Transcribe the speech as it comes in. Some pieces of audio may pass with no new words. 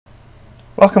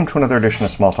Welcome to another edition of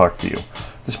Smalltalk For You.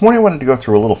 This morning I wanted to go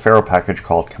through a little Pharo package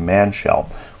called Command Shell,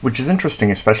 which is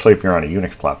interesting, especially if you're on a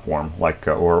Unix platform, like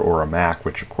or a Mac,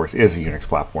 which of course is a Unix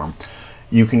platform.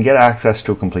 You can get access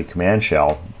to a complete command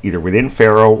shell, either within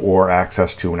Pharo or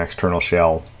access to an external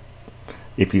shell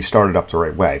if you start it up the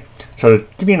right way. So to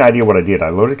give you an idea what I did, I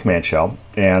loaded Command Shell,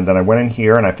 and then I went in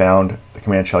here and I found the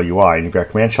Command Shell UI, and you've got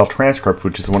Command Shell Transcript,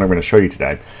 which is the one I'm going to show you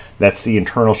today. That's the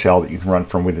internal shell that you can run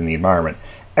from within the environment.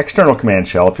 External Command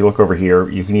Shell, if you look over here,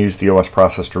 you can use the OS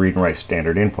process to read and write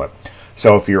standard input.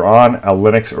 So if you're on a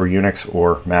Linux or Unix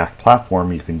or Mac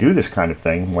platform, you can do this kind of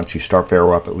thing. Once you start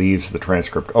Pharo up, it leaves the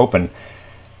transcript open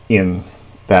in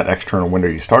that external window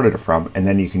you started it from, and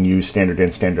then you can use standard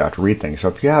in, standard out to read things. So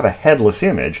if you have a headless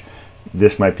image,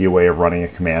 this might be a way of running a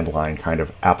command line kind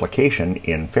of application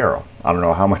in Pharo. I don't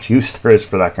know how much use there is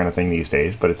for that kind of thing these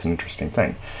days, but it's an interesting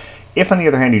thing. If, on the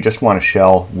other hand, you just want a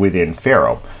shell within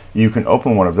Pharo, you can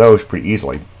open one of those pretty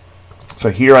easily. So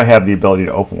here I have the ability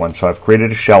to open one. So I've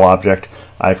created a shell object,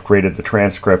 I've created the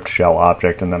transcript shell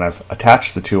object, and then I've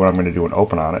attached the two, and I'm going to do an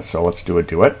open on it. So let's do a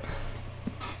do it.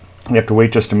 You have to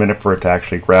wait just a minute for it to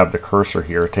actually grab the cursor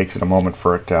here. It takes it a moment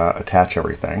for it to attach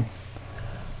everything.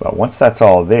 But once that's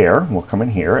all there, we'll come in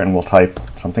here and we'll type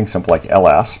something simple like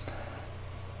ls.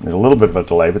 There's a little bit of a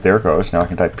delay, but there it goes. Now I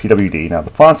can type pwd. Now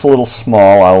the font's a little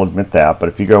small, I'll admit that, but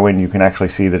if you go in, you can actually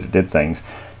see that it did things.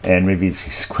 And maybe if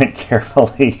you squint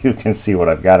carefully, you can see what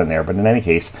I've got in there. But in any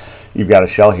case, you've got a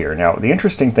shell here. Now the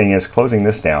interesting thing is, closing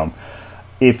this down,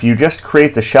 if you just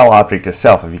create the shell object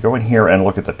itself, if you go in here and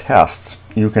look at the tests,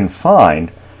 you can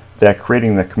find that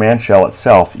creating the command shell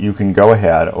itself, you can go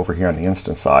ahead over here on the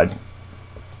instance side,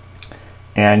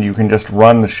 and you can just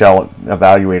run the shell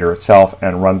evaluator itself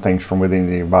and run things from within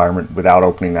the environment without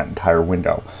opening that entire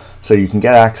window. So you can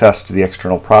get access to the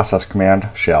external process command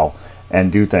shell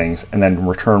and do things and then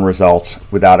return results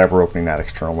without ever opening that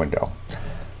external window.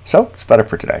 So it's better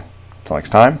for today. Until next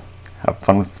time, have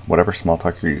fun with whatever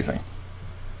Smalltalk you're using.